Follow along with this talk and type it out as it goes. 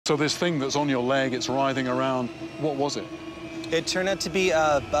So this thing that's on your leg, it's writhing around, what was it? It turned out to be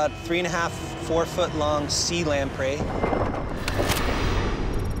about 3.5, 4 foot long sea lamprey.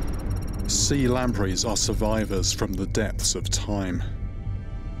 Sea lampreys are survivors from the depths of time.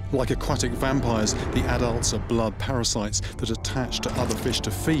 Like aquatic vampires, the adults are blood parasites that attach to other fish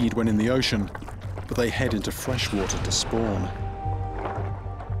to feed when in the ocean, but they head into freshwater to spawn.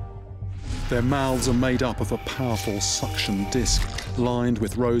 Their mouths are made up of a powerful suction disc lined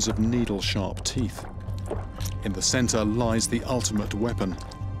with rows of needle-sharp teeth. In the center lies the ultimate weapon,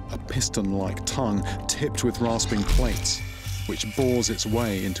 a piston-like tongue tipped with rasping plates, which bores its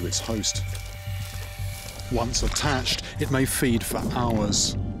way into its host. Once attached, it may feed for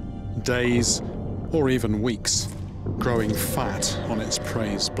hours, days, or even weeks, growing fat on its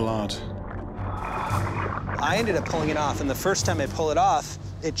prey's blood. I ended up pulling it off, and the first time I pull it off,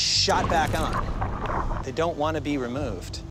 it shot back on. They don't want to be removed.